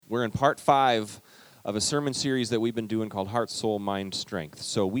We're in part 5 of a sermon series that we've been doing called Heart, Soul, Mind, Strength.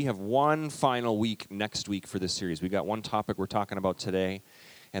 So we have one final week next week for this series. We've got one topic we're talking about today.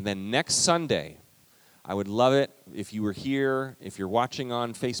 And then next Sunday, I would love it if you were here, if you're watching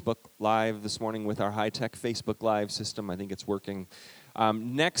on Facebook Live this morning with our high-tech Facebook Live system. I think it's working.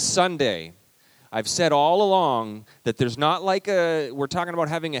 Next Sunday, I've said all along that there's not like we're talking about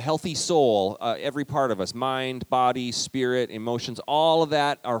having a healthy soul, every part of us, mind, body, spirit, emotions, all of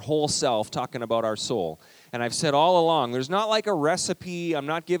that, our whole self, talking about our soul. And I've said all along, there's not like a recipe. I'm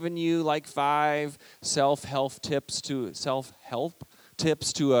not giving you like 5 self-help tips to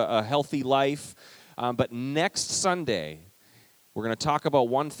a healthy life. But next Sunday, we're going to talk about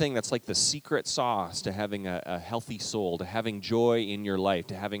one thing that's like the secret sauce to having a healthy soul, to having joy in your life,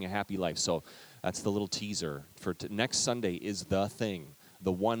 to having a happy life. So that's the little teaser for next Sunday is the thing,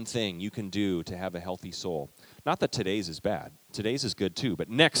 the one thing you can do to have a healthy soul. Not that today's is bad. Today's is good too, but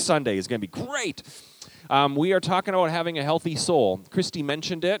next Sunday is going to be great. We are talking about having a healthy soul. Christy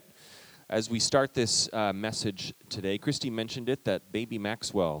mentioned it as we start this message today. Christy mentioned it that baby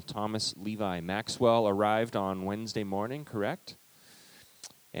Maxwell, Thomas Levi Maxwell, arrived on Wednesday morning, correct?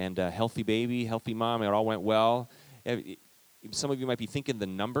 And healthy baby, healthy mom, it all went well. Some of you might be thinking the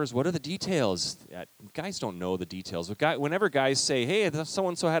numbers. What are the details? Guys don't know the details. Whenever guys say, hey,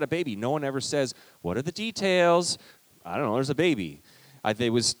 so-and-so had a baby, no one ever says, what are the details? I don't know, there's a baby.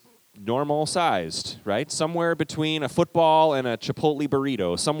 It was normal sized, right? Somewhere between a football and a Chipotle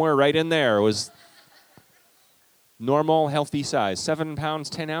burrito. Somewhere right in there was normal, healthy size. 7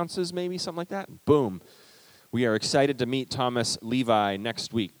 pounds, 10 ounces maybe, something like that. Boom. We are excited to meet Thomas Levi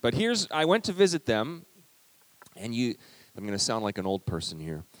next week. But I went to visit them, and I'm going to sound like an old person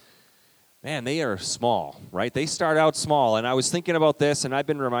here. Man, they are small, right? They start out small, and I was thinking about this, and I've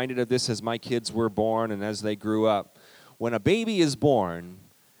been reminded of this as my kids were born and as they grew up. When a baby is born,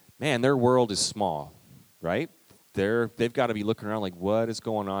 man, their world is small, right? They've got to be looking around like, what is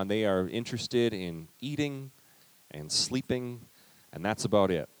going on? They are interested in eating and sleeping, and that's about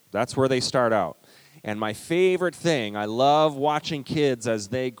it. That's where they start out. And my favorite thing, I love watching kids as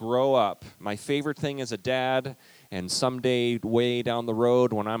they grow up. My favorite thing as a dad, and someday way down the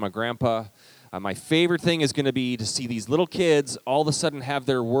road when I'm a grandpa, my favorite thing is going to be to see these little kids all of a sudden have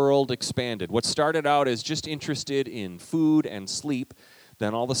their world expanded. What started out as just interested in food and sleep,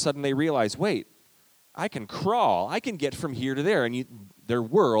 then all of a sudden they realize, wait, I can crawl. I can get from here to there. And their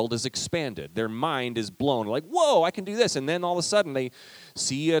world is expanded. Their mind is blown. Like, whoa, I can do this. And then all of a sudden they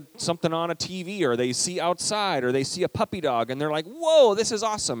see something on a TV, or they see outside, or they see a puppy dog, and they're like, whoa, this is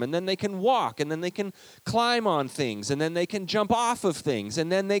awesome. And then they can walk, and then they can climb on things, and then they can jump off of things,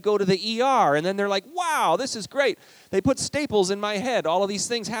 and then they go to the ER, and then they're like, wow, this is great. They put staples in my head. All of these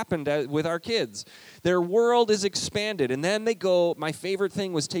things happened with our kids. Their world is expanded. And then they go, my favorite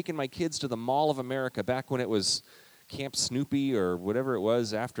thing was taking my kids to the Mall of America back when it was Camp Snoopy or whatever it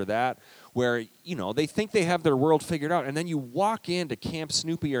was after that, where, they think they have their world figured out, and then you walk into Camp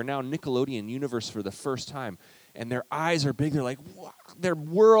Snoopy or now Nickelodeon Universe for the first time, and their eyes are big. They're like, wow, their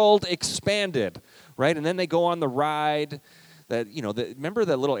world expanded, right? And then they go on the ride. Remember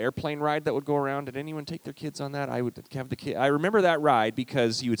that little airplane ride that would go around? Did anyone take their kids on that? I would have the kid. I remember that ride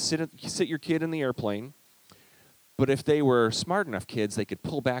because you would sit your kid in the airplane, but if they were smart enough kids, they could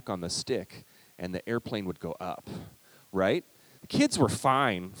pull back on the stick, and the airplane would go up. Right? The kids were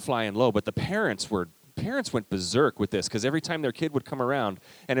fine flying low, but the parents went berserk with this because every time their kid would come around,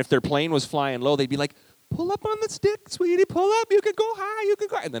 and if their plane was flying low, they'd be like, pull up on the stick, sweetie, pull up, you could go high, you could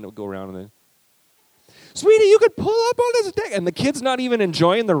go, and then it would go around, and then, sweetie, you could pull up on the stick, and the kid's not even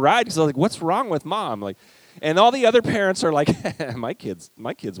enjoying the ride because they're like, what's wrong with mom? And all the other parents are like, my kid's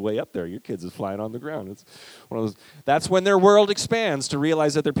way up there, your kid's is flying on the ground. It's one of those. That's when their world expands to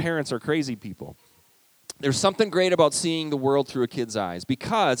realize that their parents are crazy people. There's something great about seeing the world through a kid's eyes,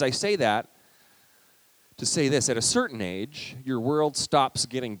 because I say that to say this, at a certain age, your world stops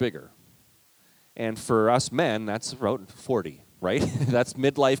getting bigger. And for us men, that's about 40, right? That's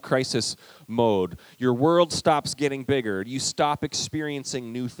midlife crisis mode. Your world stops getting bigger. You stop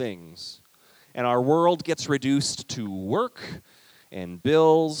experiencing new things. And our world gets reduced to work and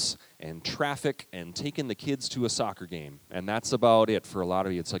bills and traffic and taking the kids to a soccer game. And that's about it for a lot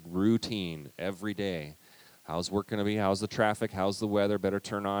of you. It's like routine every day. How's work going to be? How's the traffic? How's the weather? Better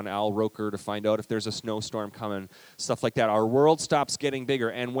turn on Al Roker to find out if there's a snowstorm coming, stuff like that. Our world stops getting bigger.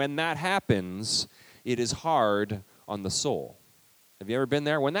 And when that happens, it is hard on the soul. Have you ever been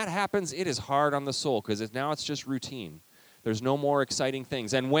there? When that happens, it is hard on the soul because now it's just routine. There's no more exciting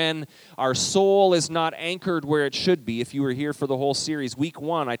things. And when our soul is not anchored where it should be, if you were here for the whole series, week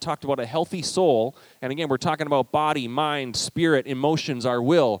 1, I talked about a healthy soul. And again, we're talking about body, mind, spirit, emotions, our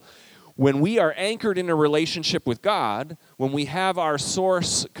will. When we are anchored in a relationship with God, when we have our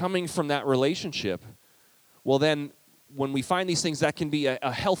source coming from that relationship, well then, when we find these things, that can be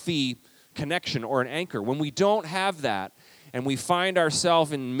a healthy connection or an anchor. When we don't have that, and we find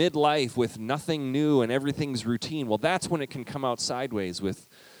ourselves in midlife with nothing new and everything's routine, well, that's when it can come out sideways with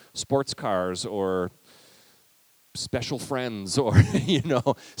sports cars or special friends or,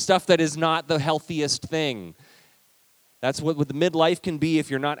 stuff that is not the healthiest thing. That's what the midlife can be if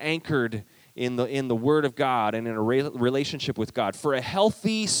you're not anchored in the Word of God and in a relationship with God. For a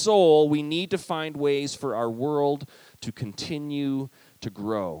healthy soul, we need to find ways for our world to continue to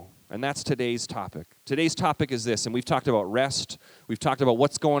grow. And that's today's topic. Today's topic is this, and we've talked about rest. We've talked about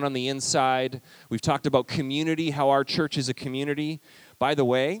what's going on the inside. We've talked about community, how our church is a community. By the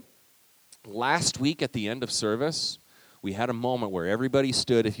way, last week at the end of service, we had a moment where everybody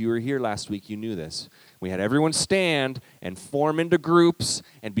stood. If you were here last week, you knew this. We had everyone stand and form into groups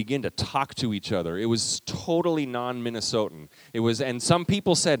and begin to talk to each other. It was totally non-Minnesotan. And some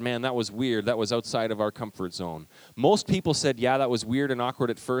people said, man, that was weird. That was outside of our comfort zone. Most people said, yeah, that was weird and awkward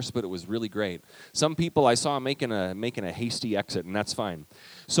at first, but it was really great. Some people I saw making a hasty exit, and that's fine.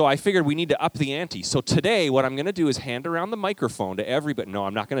 So I figured we need to up the ante. So today, what I'm going to do is hand around the microphone to everybody. No,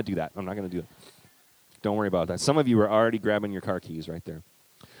 I'm not going to do that. I'm not going to do that. Don't worry about that. Some of you are already grabbing your car keys right there.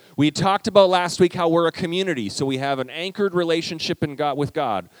 We talked about last week how we're a community, so we have an anchored relationship with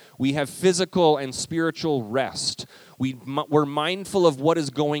God. We have physical and spiritual rest. We're mindful of what is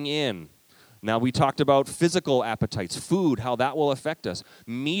going in. Now, we talked about physical appetites, food, how that will affect us.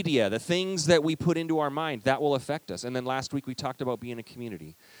 Media, the things that we put into our mind, that will affect us. And then last week we talked about being a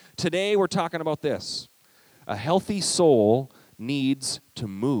community. Today we're talking about this. A healthy soul needs to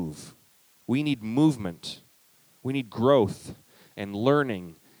move. We need movement. We need growth and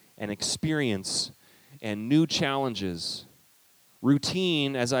learning and experience and new challenges.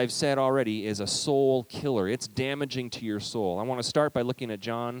 Routine, as I've said already, is a soul killer. It's damaging to your soul. I want to start by looking at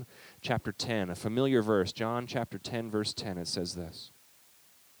John chapter 10, a familiar verse. John chapter 10, verse 10, it says this.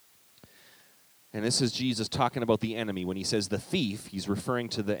 And this is Jesus talking about the enemy. When he says the thief, he's referring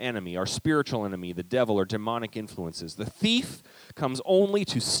to the enemy, our spiritual enemy, the devil, or demonic influences. The thief comes only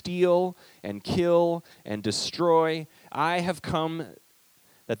to steal and kill and destroy. I have come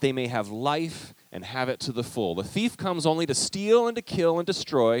that they may have life and have it to the full. The thief comes only to steal and to kill and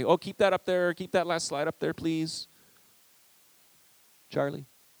destroy. Oh, keep that up there. Keep that last slide up there, please. Charlie?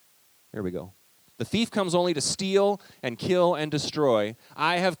 There we go. The thief comes only to steal and kill and destroy.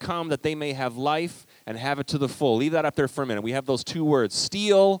 I have come that they may have life and have it to the full. Leave that up there for a minute. We have those two words,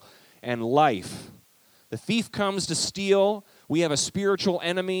 steal and life. The thief comes to steal. We have a spiritual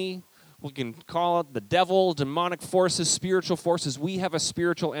enemy. We can call it the devil, demonic forces, spiritual forces. We have a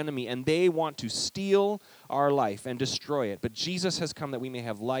spiritual enemy, and they want to steal our life and destroy it. But Jesus has come that we may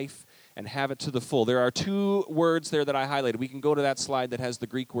have life and have it to the full. There are two words there that I highlighted. We can go to that slide that has the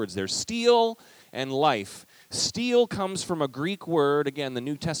Greek words there. Steal and life. Steal comes from a Greek word. Again, the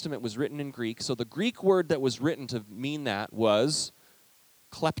New Testament was written in Greek. So the Greek word that was written to mean that was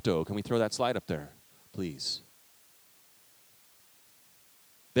klepto. Can we throw that slide up there, please?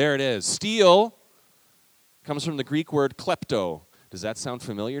 There it is. Steal comes from the Greek word klepto. Does that sound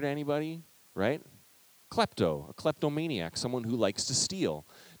familiar to anybody? Right? Klepto, a kleptomaniac, someone who likes to steal.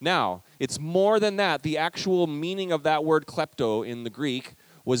 Now, it's more than that. The actual meaning of that word klepto in the Greek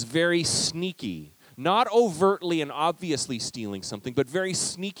was very sneaky. Not overtly and obviously stealing something, but very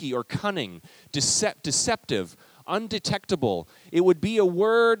sneaky or cunning, deceptive, undetectable. It would be a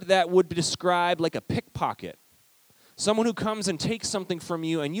word that would describe like a pickpocket. Someone who comes and takes something from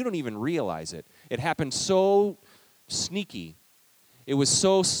you and you don't even realize it. It happened so sneaky. It was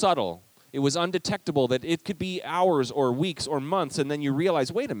so subtle. It was undetectable that it could be hours or weeks or months, and then you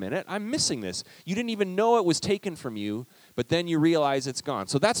realize, wait a minute, I'm missing this. You didn't even know it was taken from you, but then you realize it's gone.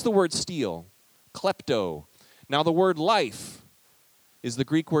 So that's the word steal, klepto. Now the word life is the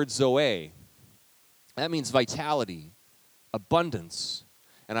Greek word zoe. That means vitality, abundance.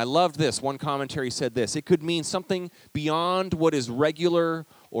 And I loved this. One commentary said this. It could mean something beyond what is regular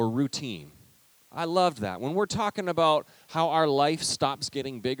or routine. I loved that. When we're talking about how our life stops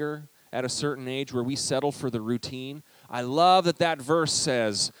getting bigger at a certain age where we settle for the routine, I love that that verse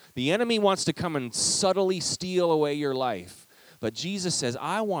says the enemy wants to come and subtly steal away your life. But Jesus says,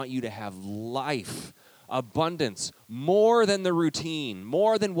 I want you to have life, abundance, more than the routine,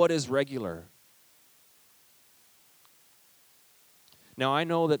 more than what is regular. Now, I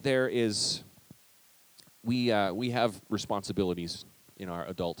know that there is we have responsibilities in our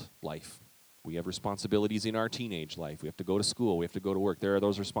adult life. We have responsibilities in our teenage life. We have to go to school. We have to go to work. There are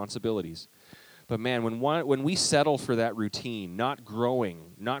those responsibilities. But man, when we settle for that routine, not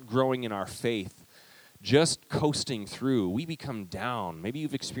growing in our faith, just coasting through, we become down. Maybe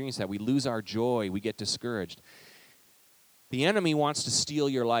you've experienced that. We lose our joy. We get discouraged. The enemy wants to steal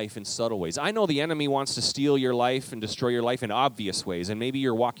your life in subtle ways. I know the enemy wants to steal your life and destroy your life in obvious ways, and maybe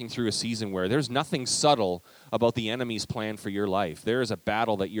you're walking through a season where there's nothing subtle about the enemy's plan for your life. There is a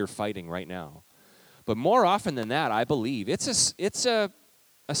battle that you're fighting right now. But more often than that, I believe, it's a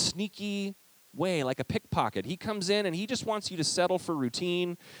sneaky way, like a pickpocket. He comes in and he just wants you to settle for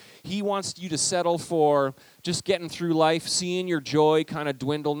routine. He wants you to settle for just getting through life, seeing your joy kind of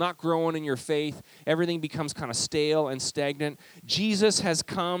dwindle, not growing in your faith. Everything becomes kind of stale and stagnant. Jesus has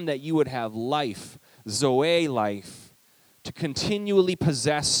come that you would have life, Zoe life, to continually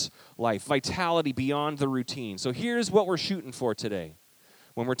possess life, vitality beyond the routine. So here's what we're shooting for today.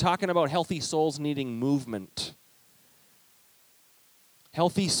 When we're talking about healthy souls needing movement,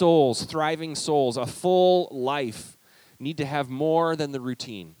 healthy souls, thriving souls, a full life need to have more than the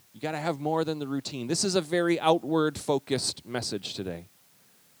routine. You got to have more than the routine. This is a very outward-focused message today.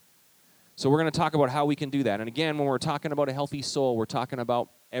 So we're going to talk about how we can do that. And again, when we're talking about a healthy soul, we're talking about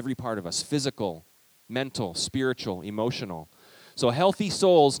every part of us: physical, mental, spiritual, emotional. So healthy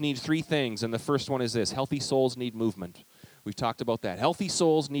souls need three things, and the first one is this: healthy souls need movement. We've talked about that. Healthy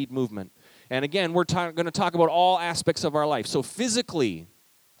souls need movement. And again, we're going to talk about all aspects of our life. So physically,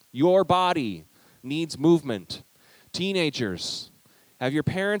 your body needs movement. Teenagers, have your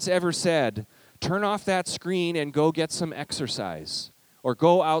parents ever said, turn off that screen and go get some exercise? Or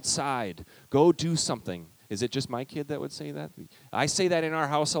go outside, go do something? Is it just my kid that would say that? I say that in our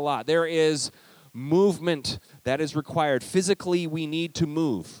house a lot. There is movement that is required. Physically, we need to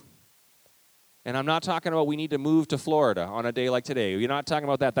move. And I'm not talking about we need to move to Florida on a day like today. You're not talking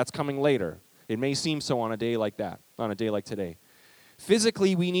about that. That's coming later. It may seem so on a day like that, on a day like today.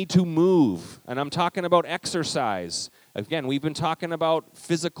 Physically, we need to move. And I'm talking about exercise. Again, we've been talking about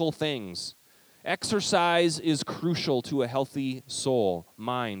physical things. Exercise is crucial to a healthy soul,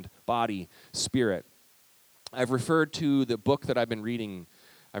 mind, body, spirit. I've referred to the book that I've been reading.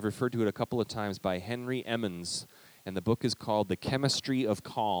 I've referred to it a couple of times by Henry Emmons. And the book is called The Chemistry of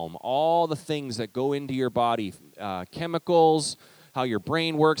Calm. All the things that go into your body, chemicals, how your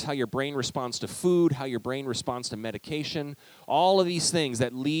brain works, how your brain responds to food, how your brain responds to medication, all of these things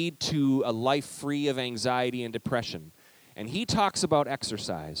that lead to a life free of anxiety and depression. And he talks about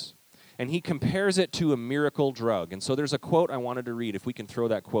exercise, and he compares it to a miracle drug. And so there's a quote I wanted to read, if we can throw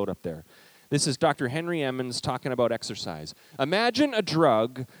that quote up there. This is Dr. Henry Emmons talking about exercise. Imagine a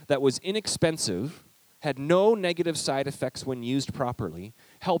drug that was inexpensive, had no negative side effects when used properly,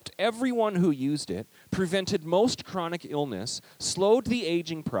 helped everyone who used it, prevented most chronic illness, slowed the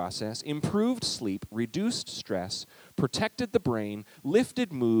aging process, improved sleep, reduced stress, protected the brain,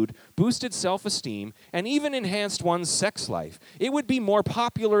 lifted mood, boosted self-esteem, and even enhanced one's sex life. It would be more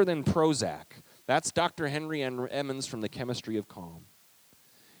popular than Prozac. That's Dr. Henry Emmons from The Chemistry of Calm.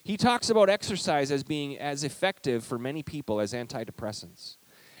 He talks about exercise as being as effective for many people as antidepressants.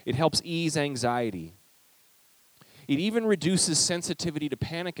 It helps ease anxiety. It even reduces sensitivity to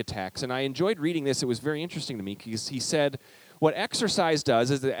panic attacks. And I enjoyed reading this. It was very interesting to me because he said what exercise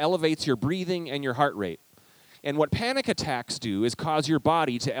does is it elevates your breathing and your heart rate. And what panic attacks do is cause your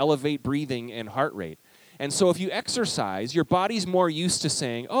body to elevate breathing and heart rate. And so if you exercise, your body's more used to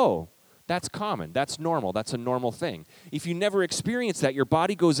saying, oh, that's common, that's normal, that's a normal thing. If you never experience that, your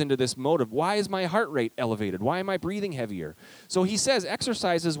body goes into this mode of, why is my heart rate elevated? Why am I breathing heavier? So he says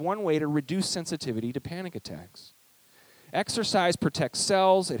exercise is one way to reduce sensitivity to panic attacks. Exercise protects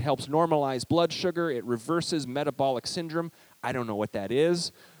cells, it helps normalize blood sugar, it reverses metabolic syndrome. I don't know what that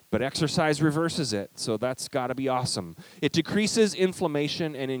is, but exercise reverses it, so that's got to be awesome. It decreases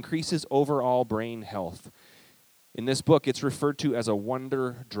inflammation and increases overall brain health. In this book, it's referred to as a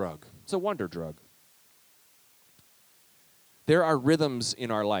wonder drug. It's a wonder drug. There are rhythms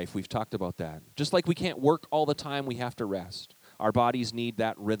in our life. We've talked about that. Just like we can't work all the time, we have to rest. Our bodies need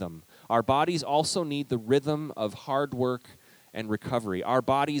that rhythm. Our bodies also need the rhythm of hard work and recovery. Our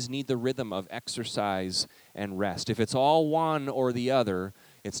bodies need the rhythm of exercise and rest. If it's all one or the other,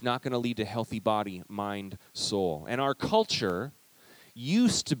 it's not going to lead to healthy body, mind, soul. And our culture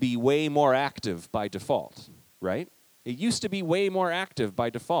used to be way more active by default, right? It used to be way more active by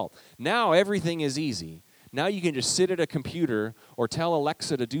default. Now everything is easy. Now you can just sit at a computer or tell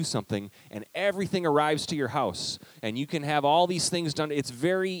Alexa to do something, and everything arrives to your house. And you can have all these things done. It's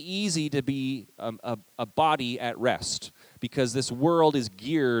very easy to be a body at rest because this world is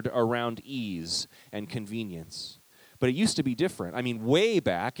geared around ease and convenience. But it used to be different. I mean, way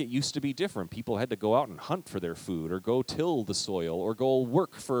back, it used to be different. People had to go out and hunt for their food or go till the soil or go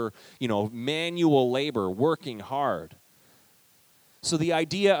work for, manual labor, working hard. So the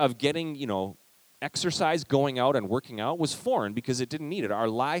idea of getting, exercise, going out and working out was foreign because it didn't need it. Our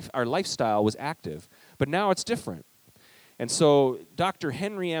lifestyle was active. But now it's different. And so Dr.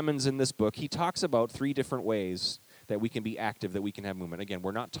 Henry Emmons in this book, he talks about 3 different ways that we can be active, that we can have movement. Again,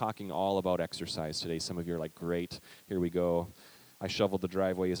 we're not talking all about exercise today. Some of you are like, great, here we go. I shoveled the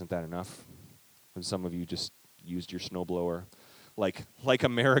driveway, isn't that enough? And some of you just used your snowblower like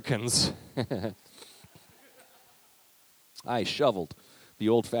Americans. I shoveled the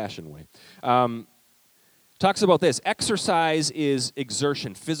old-fashioned way. Talks about this. Exercise is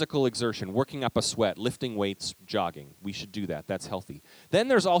exertion, physical exertion, working up a sweat, lifting weights, jogging. We should do that. That's healthy. Then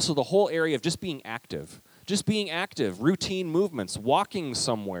there's also the whole area of just being active. Just being active, routine movements, walking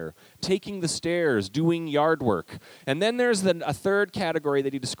somewhere, taking the stairs, doing yard work. And then there's a third category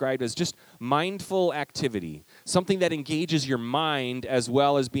that he described as just mindful activity, something that engages your mind as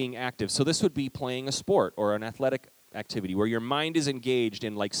well as being active. So this would be playing a sport or an athletic activity where your mind is engaged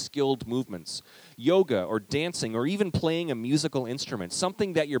in like skilled movements, yoga or dancing or even playing a musical instrument,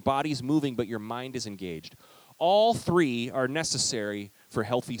 something that your body's moving but your mind is engaged. All 3 are necessary for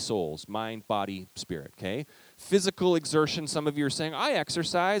healthy souls, mind, body, spirit, okay? Physical exertion, some of you are saying, I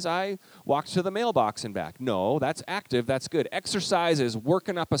exercise, I walk to the mailbox and back. No, that's active, that's good. Exercise is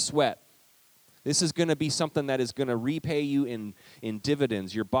working up a sweat. This is going to be something that is going to repay you in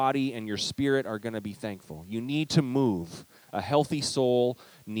dividends. Your body and your spirit are going to be thankful. You need to move. A healthy soul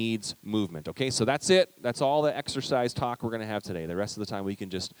needs movement. Okay, so that's it. That's all the exercise talk we're going to have today. The rest of the time we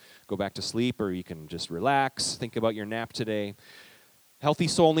can just go back to sleep or you can just relax, think about your nap today. Healthy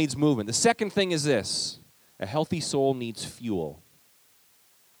soul needs movement. The second thing is this. A healthy soul needs fuel.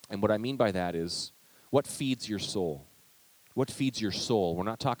 And what I mean by that is, what feeds your soul? What feeds your soul? We're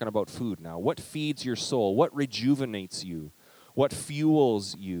not talking about food now. What feeds your soul? What rejuvenates you? What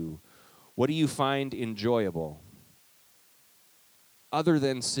fuels you? What do you find enjoyable? Other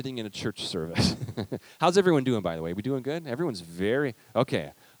than sitting in a church service. How's everyone doing, by the way? We doing good? Everyone's very...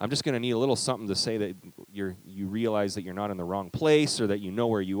 Okay, I'm just going to need a little something to say that you realize that you're not in the wrong place or that you know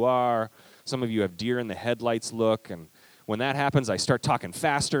where you are. Some of you have deer in the headlights look, and when that happens, I start talking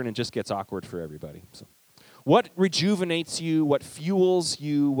faster, and it just gets awkward for everybody. So, what rejuvenates you? What fuels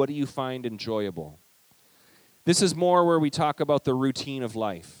you? What do you find enjoyable? This is more where we talk about the routine of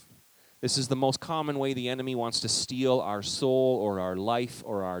life. This is the most common way the enemy wants to steal our soul or our life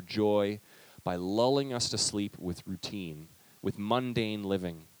or our joy, by lulling us to sleep with routine, with mundane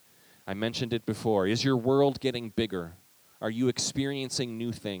living. I mentioned it before. Is your world getting bigger? Are you experiencing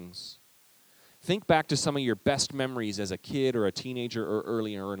new things? Think back to some of your best memories as a kid or a teenager or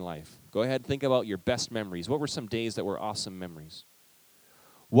earlier in life. Go ahead, think about your best memories. What were some days that were awesome memories?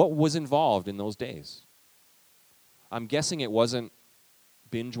 What was involved in those days? I'm guessing it wasn't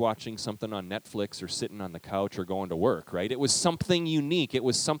binge watching something on Netflix or sitting on the couch or going to work, right? It was something unique. It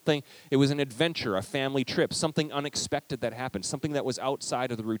was an adventure, a family trip, something unexpected that happened, something that was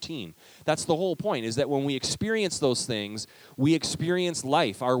outside of the routine. That's the whole point, is that when we experience those things, we experience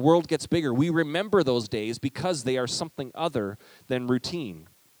life. Our world gets bigger. We remember those days because they are something other than routine.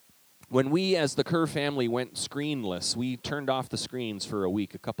 When we, as the Kerr family, went screenless, we turned off the screens for a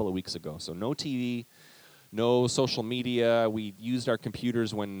couple of weeks ago. So no TV, no social media. We used our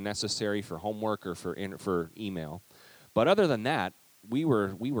computers when necessary for homework or for email. But other than that, we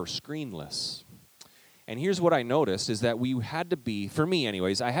were screenless. And here's what I noticed is that we had to be, for me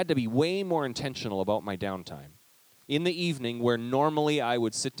anyways, I had to be way more intentional about my downtime. In the evening, where normally I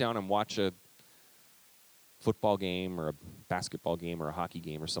would sit down and watch a football game or a basketball game or a hockey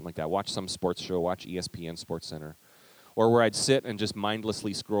game or something like that, watch some sports show, watch ESPN SportsCenter, or where I'd sit and just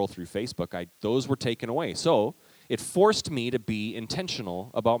mindlessly scroll through Facebook, those were taken away. So it forced me to be intentional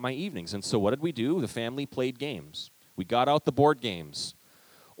about my evenings. And so what did we do? The family played games. We got out the board games.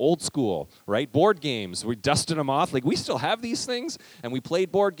 Old school, right? Board games. We dusted them off. Like, we still have these things, and we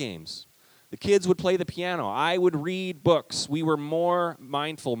played board games. The kids would play the piano. I would read books. We were more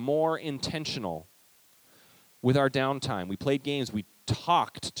mindful, more intentional with our downtime. We played games. We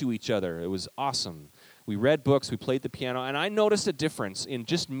talked to each other. It was awesome. We read books, we played the piano, and I noticed a difference in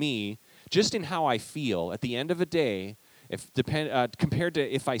just me, just in how I feel at the end of a day, compared to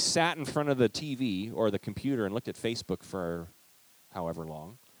if I sat in front of the TV or the computer and looked at Facebook for however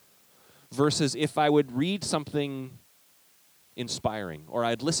long, versus if I would read something inspiring, or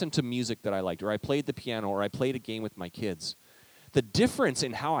I'd listen to music that I liked, or I played the piano, or I played a game with my kids. The difference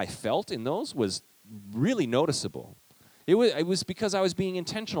in how I felt in those was really noticeable. It was because I was being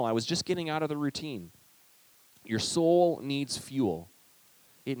intentional. I was just getting out of the routine. Your soul needs fuel.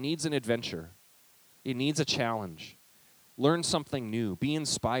 It needs an adventure. It needs a challenge. Learn something new. Be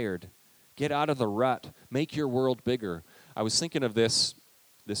inspired. Get out of the rut. Make your world bigger. I was thinking of this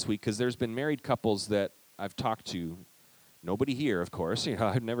week because there's been married couples that I've talked to. Nobody here, of course.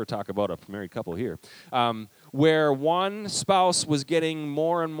 I'd never talk about a married couple here. Where one spouse was getting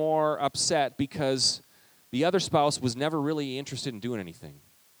more and more upset because the other spouse was never really interested in doing anything.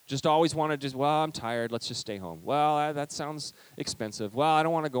 Just always wanted I'm tired, let's just stay home. Well, that sounds expensive. Well, I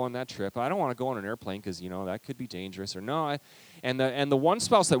don't want to go on that trip. I don't want to go on an airplane because, that could be dangerous. Or no, and the one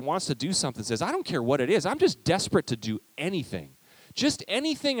spouse that wants to do something says, I don't care what it is. I'm just desperate to do anything. Just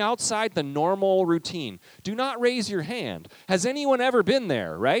anything outside the normal routine. Do not raise your hand. Has anyone ever been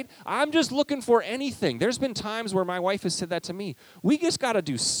there, right? I'm just looking for anything. There's been times where my wife has said that to me. We just got to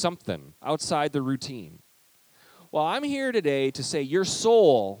do something outside the routine. Well, I'm here today to say your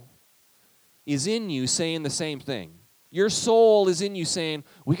soul is in you saying the same thing. Your soul is in you saying,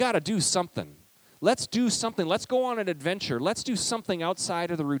 we got to do something. Let's do something. Let's go on an adventure. Let's do something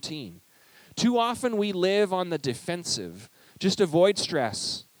outside of the routine. Too often we live on the defensive. Just avoid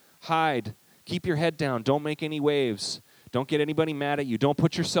stress. Hide. Keep your head down. Don't make any waves. Don't get anybody mad at you. Don't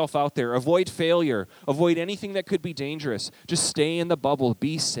put yourself out there. Avoid failure. Avoid anything that could be dangerous. Just stay in the bubble.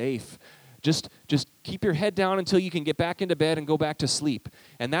 Be safe. Just keep your head down until you can get back into bed and go back to sleep.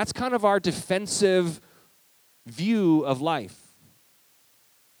 And that's kind of our defensive view of life.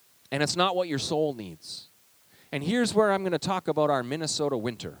 And it's not what your soul needs. And here's where I'm going to talk about our Minnesota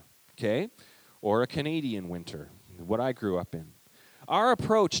winter, okay? Or a Canadian winter, what I grew up in. Our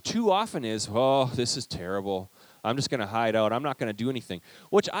approach too often is, this is terrible. I'm just going to hide out. I'm not going to do anything.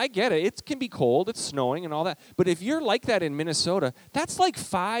 Which I get it. It can be cold. It's snowing and all that. But if you're like that in Minnesota, that's like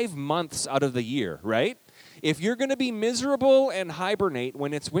 5 months out of the year, right? If you're going to be miserable and hibernate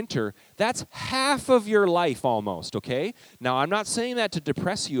when it's winter, that's half of your life almost, okay? Now, I'm not saying that to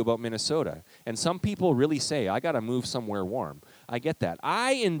depress you about Minnesota. And some people really say, I got to move somewhere warm. I get that.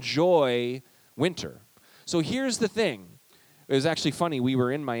 I enjoy winter. So here's the thing. It was actually funny. We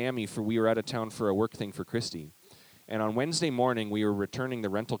were in Miami. We were out of town for a work thing for Christy. And on Wednesday morning, we were returning the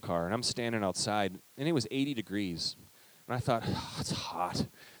rental car, and I'm standing outside, and it was 80 degrees. And I thought, it's hot.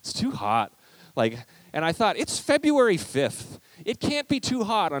 It's too hot. And I thought, it's February 5th. It can't be too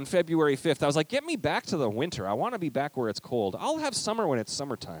hot on February 5th. I was like, get me back to the winter. I want to be back where it's cold. I'll have summer when it's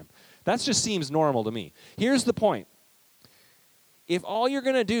summertime. That just seems normal to me. Here's the point. If all you're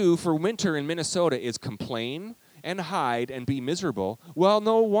going to do for winter in Minnesota is complain and hide and be miserable, well,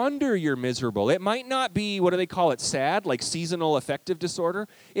 no wonder you're miserable. It might not be, what do they call it, SAD, like seasonal affective disorder.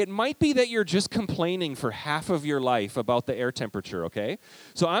 It might be that you're just complaining for half of your life about the air temperature, okay?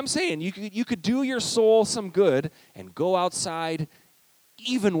 So I'm saying you could do your soul some good and go outside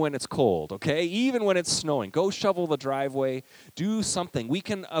even when it's cold, okay? Even when it's snowing. Go shovel the driveway. Do something. We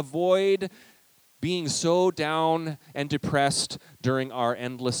can avoid being so down and depressed during our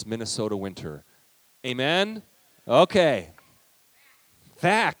endless Minnesota winter. Amen? Okay.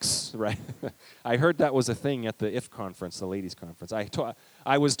 Facts, right? I heard that was a thing at the IF conference, the ladies' conference.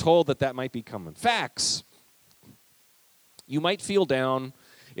 I was told that might be coming. Facts. You might feel down.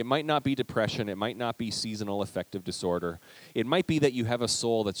 It might not be depression. It might not be seasonal affective disorder. It might be that you have a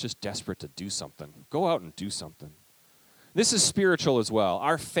soul that's just desperate to do something. Go out and do something. This is spiritual as well.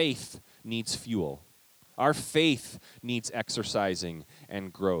 Our faith needs fuel. Our faith needs exercising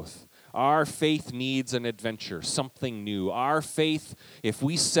and growth. Our faith needs an adventure, something new. Our faith, if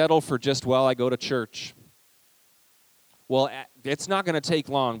we settle for just, I go to church, it's not going to take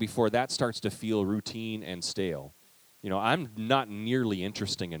long before that starts to feel routine and stale. I'm not nearly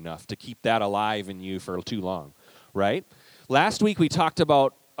interesting enough to keep that alive in you for too long, right? Last week we talked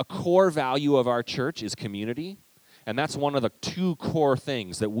about a core value of our church is community. And that's one of the 2 core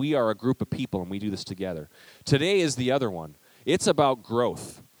things, that we are a group of people and we do this together. Today is the other one. It's about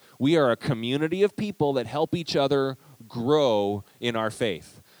growth. We are a community of people that help each other grow in our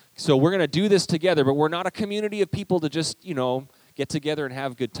faith. So we're going to do this together, but we're not a community of people to just, get together and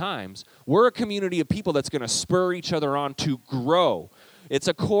have good times. We're a community of people that's going to spur each other on to grow. It's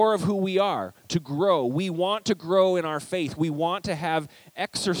a core of who we are, to grow. We want to grow in our faith. We want to have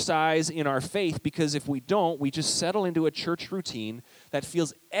exercise in our faith, because if we don't, we just settle into a church routine that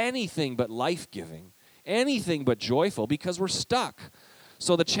feels anything but life-giving, anything but joyful, because we're stuck.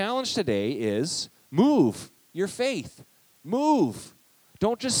 So the challenge today is move your faith. Move.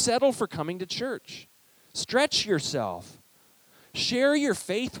 Don't just settle for coming to church. Stretch yourself. Share your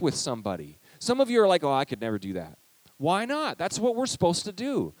faith with somebody. Some of you are like, I could never do that. Why not? That's what we're supposed to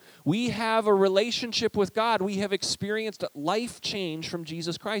do. We have a relationship with God. We have experienced life change from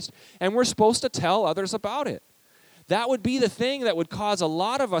Jesus Christ, and we're supposed to tell others about it. That would be the thing that would cause a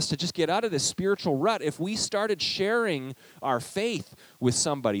lot of us to just get out of this spiritual rut if we started sharing our faith with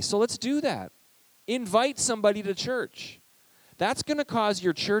somebody. So let's do that. Invite somebody to church. That's going to cause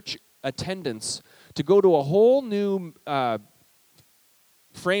your church attendance to go to a whole new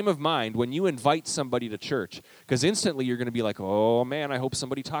frame of mind when you invite somebody to church, because instantly you're going to be like, oh man, I hope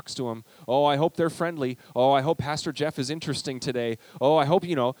somebody talks to them. Oh, I hope they're friendly. Oh, I hope Pastor Jeff is interesting today. Oh, I hope,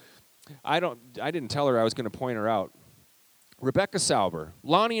 I didn't tell her I was going to point her out. Rebecca Sauber,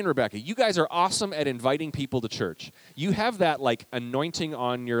 Lonnie and Rebecca, you guys are awesome at inviting people to church. You have that like anointing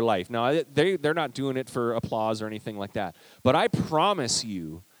on your life. Now, they're not doing it for applause or anything like that. But I promise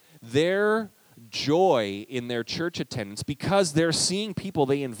you, their joy in their church attendance, because they're seeing people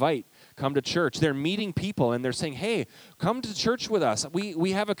they invite come to church. They're meeting people and they're saying, hey, come to church with us.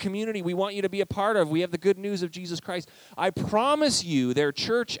 We have a community we want you to be a part of. We have the good news of Jesus Christ. I promise you their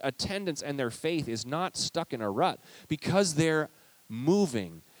church attendance and their faith is not stuck in a rut because they're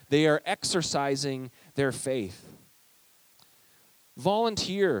moving. They are exercising their faith.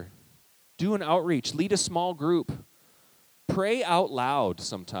 Volunteer. Do an outreach. Lead a small group. Pray out loud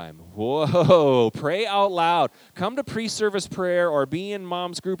sometime. Whoa, pray out loud. Come to pre-service prayer or be in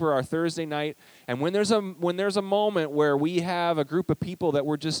Mom's group or our Thursday night. And when there's a moment where we have a group of people that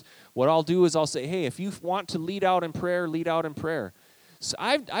we're just, what I'll do is I'll say, hey, if you want to lead out in prayer, lead out in prayer. So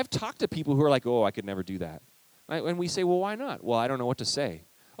I've talked to people who are like, oh, I could never do that. And we say, well, why not? Well, I don't know what to say.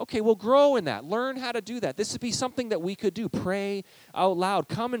 Okay, well, grow in that. Learn how to do that. This would be something that we could do. Pray out loud.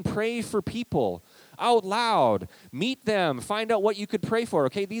 Come and pray for people out loud. Meet them. Find out what you could pray for.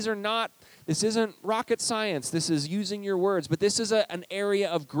 Okay, this isn't rocket science. This is using your words. But this is an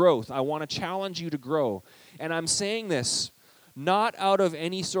area of growth. I want to challenge you to grow. And I'm saying this not out of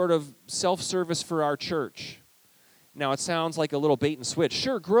any sort of self-service for our church. Now, it sounds like a little bait and switch.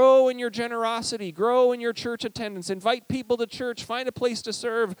 Sure, grow in your generosity. Grow in your church attendance. Invite people to church. Find a place to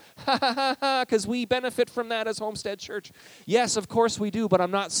serve. Ha, ha, ha, ha, because we benefit from that as Homestead Church. Yes, of course we do, but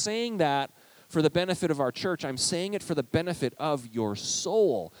I'm not saying that for the benefit of our church. I'm saying it for the benefit of your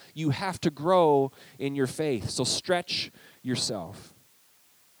soul. You have to grow in your faith, so stretch yourself.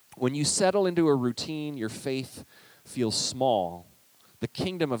 When you settle into a routine, your faith feels small. The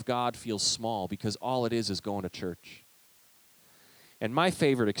kingdom of God feels small because all it is going to church. And my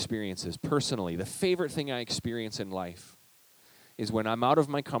favorite experiences, personally, the favorite thing I experience in life is when I'm out of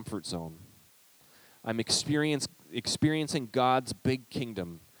my comfort zone. I'm experiencing God's big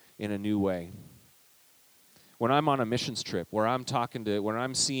kingdom in a new way. When I'm on a missions trip, where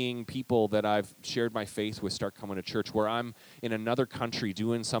I'm seeing people that I've shared my faith with start coming to church, where I'm in another country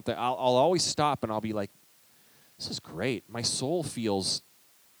doing something, I'll always stop and I'll be like, this is great. My soul feels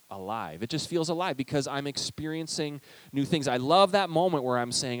alive. It just feels alive because I'm experiencing new things. I love that moment where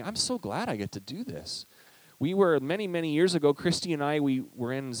I'm saying, I'm so glad I get to do this. We were, many, many years ago, Christy and I, we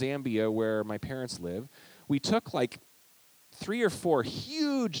were in Zambia where my parents live. We took like 3 or 4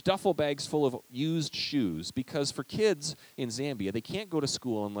 huge duffel bags full of used shoes because for kids in Zambia, they can't go to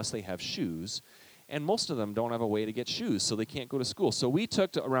school unless they have shoes. And most of them don't have a way to get shoes, so they can't go to school. So we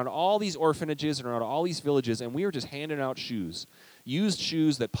took around all these orphanages and around all these villages, and we were just handing out shoes, used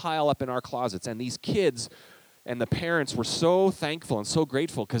shoes that pile up in our closets. And these kids and the parents were so thankful and so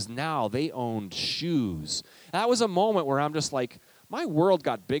grateful because now they owned shoes. That was a moment where I'm just like, my world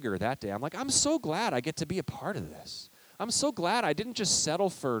got bigger that day. I'm like, I'm so glad I get to be a part of this. I'm so glad I didn't just settle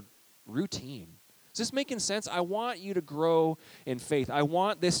for routine. Is this making sense? I want you to grow in faith. I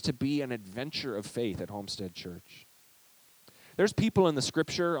want this to be an adventure of faith at Homestead Church. There's people in the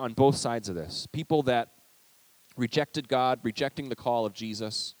scripture on both sides of this. People that rejected God, rejecting the call of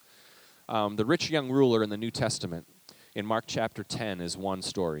Jesus. The rich young ruler in the New Testament in Mark chapter 10 is one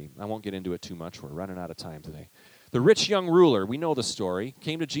story. I won't get into it too much. We're running out of time today. The rich young ruler, we know the story,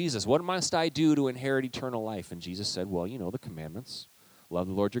 came to Jesus. What must I do to inherit eternal life? And Jesus said, well, you know the commandments. Love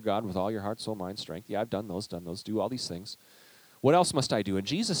the Lord your God with all your heart, soul, mind, strength. Yeah, I've done those. Do all these things. What else must I do? And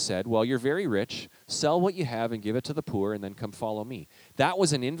Jesus said, well, you're very rich. Sell what you have and give it to the poor, and then come follow me. That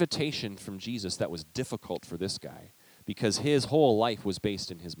was an invitation from Jesus that was difficult for this guy because his whole life was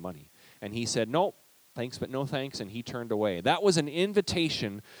based in his money. And he said, nope, thanks, but no thanks, and he turned away. That was an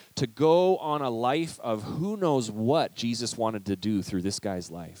invitation to go on a life of who knows what Jesus wanted to do through this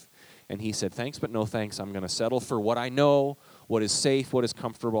guy's life. And he said, thanks, but no thanks. I'm going to settle for what I know, what is safe, what is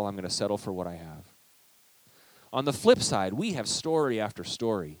comfortable. I'm going to settle for what I have. On the flip side, we have story after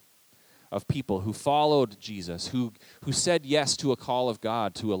story of people who followed Jesus, who said yes to a call of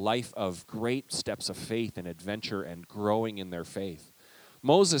God, to a life of great steps of faith and adventure and growing in their faith.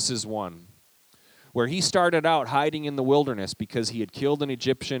 Moses is one where he started out hiding in the wilderness because he had killed an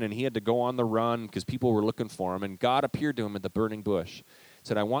Egyptian and he had to go on the run because people were looking for him. And God appeared to him at the burning bush,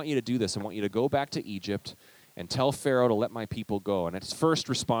 said, I want you to do this. I want you to go back to Egypt and tell Pharaoh to let my people go. And his first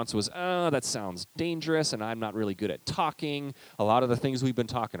response was, that sounds dangerous, and I'm not really good at talking. A lot of the things we've been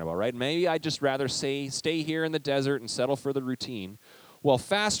talking about, right? Maybe I'd just rather stay here in the desert and settle for the routine. Well,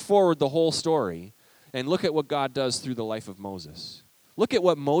 fast forward the whole story and look at what God does through the life of Moses. Look at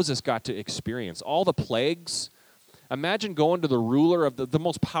what Moses got to experience. All the plagues. Imagine going to the ruler of the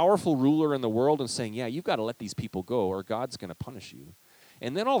most powerful ruler in the world and saying, yeah, you've got to let these people go or God's going to punish you.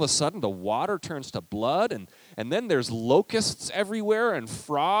 And then all of a sudden the water turns to blood, and then there's locusts everywhere and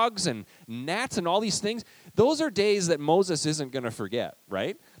frogs and gnats and all these things. Those are days that Moses isn't going to forget,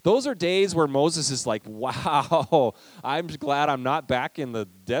 right? Those are days where Moses is like, wow, I'm glad I'm not back in the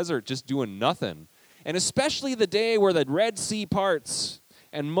desert just doing nothing. And especially the day where the Red Sea parts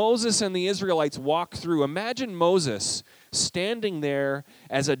and Moses and the Israelites walk through. Imagine Moses standing there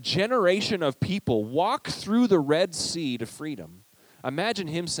as a generation of people walk through the Red Sea to freedom. Imagine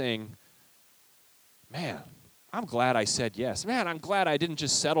him saying, man, I'm glad I said yes. Man, I'm glad I didn't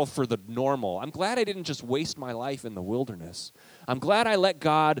just settle for the normal. I'm glad I didn't just waste my life in the wilderness. I'm glad I let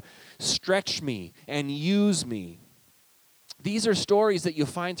God stretch me and use me. These are stories that you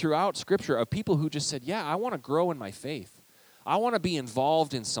find throughout Scripture of people who just said, yeah, I want to grow in my faith. I want to be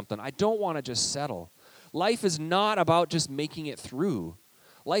involved in something. I don't want to just settle. Life is not about just making it through.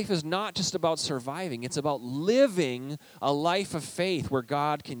 Life is not just about surviving. It's about living a life of faith where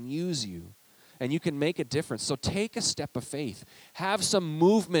God can use you and you can make a difference. So take a step of faith. Have some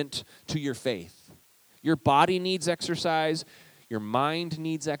movement to your faith. Your body needs exercise. Your mind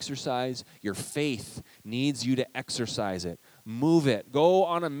needs exercise. Your faith needs you to exercise it. Move it. Go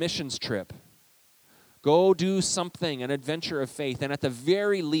on a missions trip. Go do something, an adventure of faith. And at the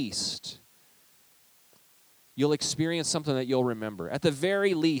very least, you'll experience something that you'll remember. At the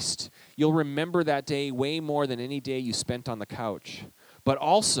very least, you'll remember that day way more than any day you spent on the couch. But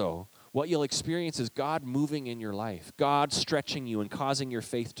also, what you'll experience is God moving in your life, God stretching you and causing your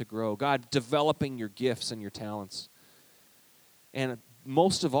faith to grow, God developing your gifts and your talents. And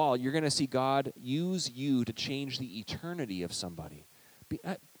most of all, you're going to see God use you to change the eternity of somebody.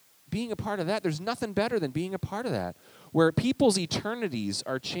 Being a part of that, there's nothing better than being a part of that, where people's eternities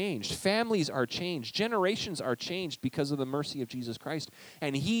are changed, families are changed, generations are changed because of the mercy of Jesus Christ,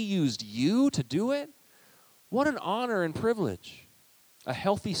 and he used you to do it. What an honor and privilege. A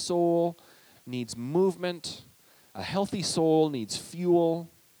healthy soul needs movement. A healthy soul needs fuel.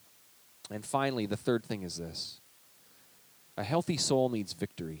 And finally, the third thing is this. A healthy soul needs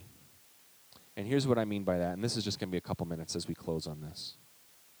victory. And here's what I mean by that, and this is just going to be a couple minutes as we close on this.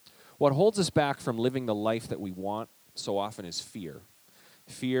 What holds us back from living the life that we want so often is fear.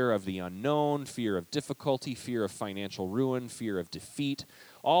 Fear of the unknown, fear of difficulty, fear of financial ruin, fear of defeat.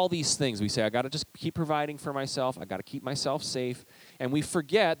 All these things. We say, I got to just keep providing for myself. I got to keep myself safe. And we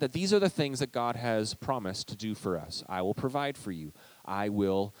forget that these are the things that God has promised to do for us. I will provide for you. I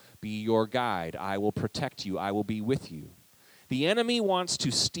will be your guide. I will protect you. I will be with you. The enemy wants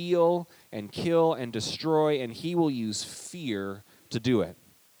to steal and kill and destroy, and he will use fear to do it.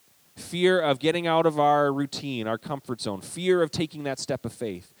 Fear of getting out of our routine, our comfort zone. Fear of taking that step of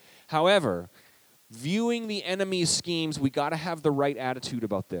faith. However, viewing the enemy's schemes, we got to have the right attitude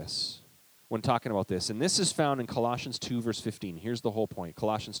about this when talking about this. And this is found in Colossians 2, verse 15. Here's the whole point.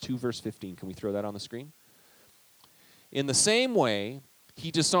 Colossians 2, verse 15. Can we throw that on the screen? In the same way, he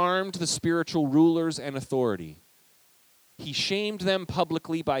disarmed the spiritual rulers and authority. He shamed them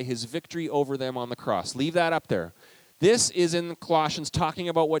publicly by his victory over them on the cross. Leave that up there. This is in Colossians talking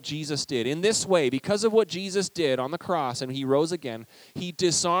about what Jesus did. In this way, because of what Jesus did on the cross and he rose again, he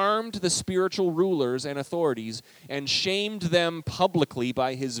disarmed the spiritual rulers and authorities and shamed them publicly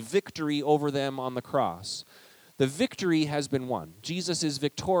by his victory over them on the cross. The victory has been won. Jesus is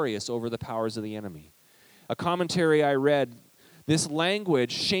victorious over the powers of the enemy. A commentary I read, this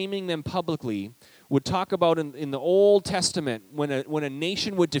language, shaming them publicly, would talk about in the Old Testament, when a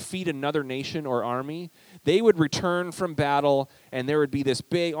nation would defeat another nation or army, they would return from battle, and there would be this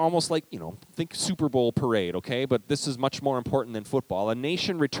big, almost like, think Super Bowl parade, okay? But this is much more important than football. A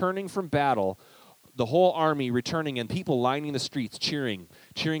nation returning from battle, the whole army returning, and people lining the streets cheering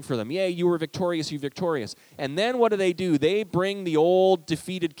for them. Yay, you were victorious, you victorious. And then what do? They bring the old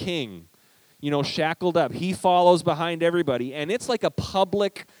defeated king, shackled up. He follows behind everybody, and it's like a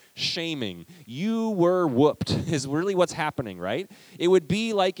public shaming. You were whooped is really what's happening, right? It would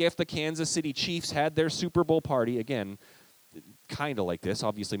be like if the Kansas City Chiefs had their Super Bowl party, again, kind of like this,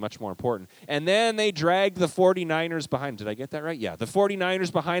 obviously much more important. And then they dragged the 49ers behind. Did I get that right? Yeah, the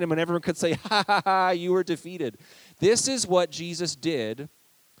 49ers behind him, and everyone could say, ha, ha, ha, you were defeated. This is what Jesus did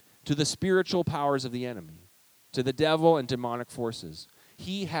to the spiritual powers of the enemy, to the devil and demonic forces.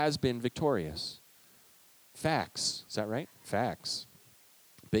 He has been victorious. Facts. Is that right? Facts.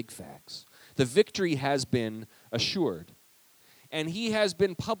 Big facts. The victory has been assured, and he has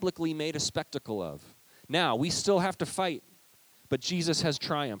been publicly made a spectacle of. Now, we still have to fight, but Jesus has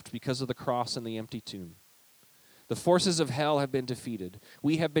triumphed because of the cross and the empty tomb. The forces of hell have been defeated.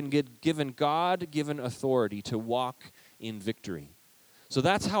 We have been given God-given authority to walk in victory. So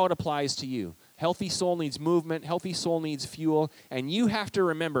that's how it applies to you. Healthy soul needs movement. Healthy soul needs fuel. And you have to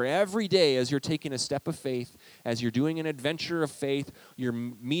remember every day as you're taking a step of faith, as you're doing an adventure of faith, you're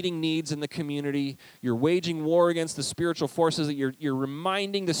meeting needs in the community, you're waging war against the spiritual forces, that you're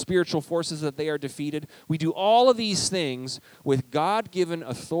reminding the spiritual forces that they are defeated. We do all of these things with God-given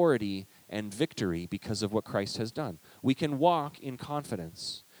authority and victory because of what Christ has done. We can walk in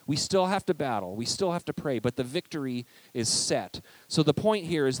confidence. We still have to battle. We still have to pray, but the victory is set. So the point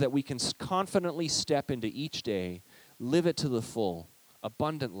here is that we can confidently step into each day, live it to the full,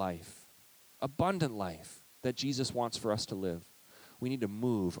 abundant life that Jesus wants for us to live. We need to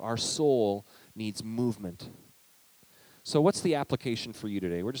move. Our soul needs movement. So what's the application for you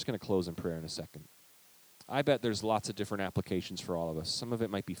today? We're just going to close in prayer in a second. I bet there's lots of different applications for all of us. Some of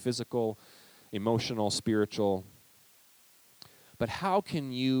it might be physical, emotional, spiritual. But how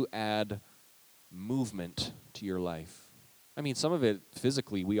can you add movement to your life? I mean, some of it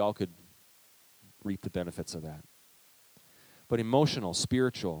physically, we all could reap the benefits of that. But emotional,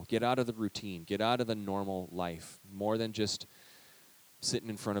 spiritual, get out of the routine, get out of the normal life, more than just sitting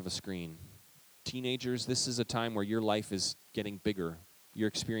in front of a screen. Teenagers, this is a time where your life is getting bigger. You're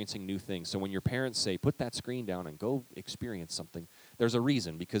experiencing new things. So when your parents say, put that screen down and go experience something, there's a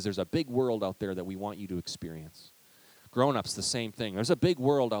reason, because there's a big world out there that we want you to experience. Grown-ups, the same thing. There's a big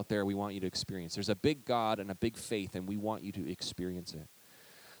world out there we want you to experience. There's a big God and a big faith, and we want you to experience it.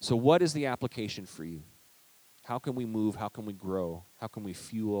 So what is the application for you? How can we move? How can we grow? How can we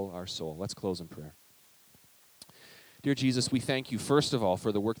fuel our soul? Let's close in prayer. Dear Jesus, we thank you, first of all,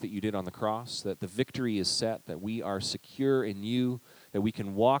 for the work that you did on the cross, that the victory is set, that we are secure in you, that we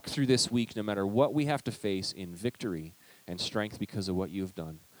can walk through this week no matter what we have to face in victory and strength because of what you have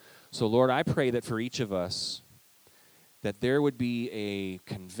done. So, Lord, I pray that for each of us, that there would be a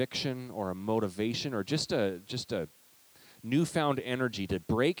conviction or a motivation or just a newfound energy to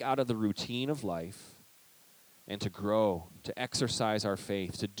break out of the routine of life and to grow, to exercise our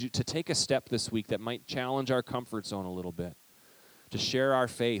faith, to take a step this week that might challenge our comfort zone a little bit, to share our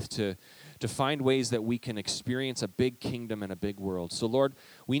faith, to find ways that we can experience a big kingdom and a big world. So, Lord,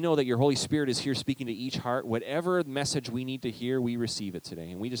 we know that your Holy Spirit is here speaking to each heart. Whatever message we need to hear, we receive it today.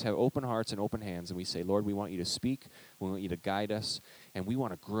 And we just have open hearts and open hands, and we say, Lord, we want you to speak, we want you to guide us, and we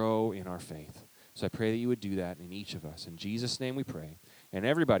want to grow in our faith. So I pray that you would do that in each of us. In Jesus' name we pray. And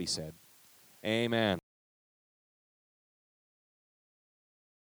everybody said, amen.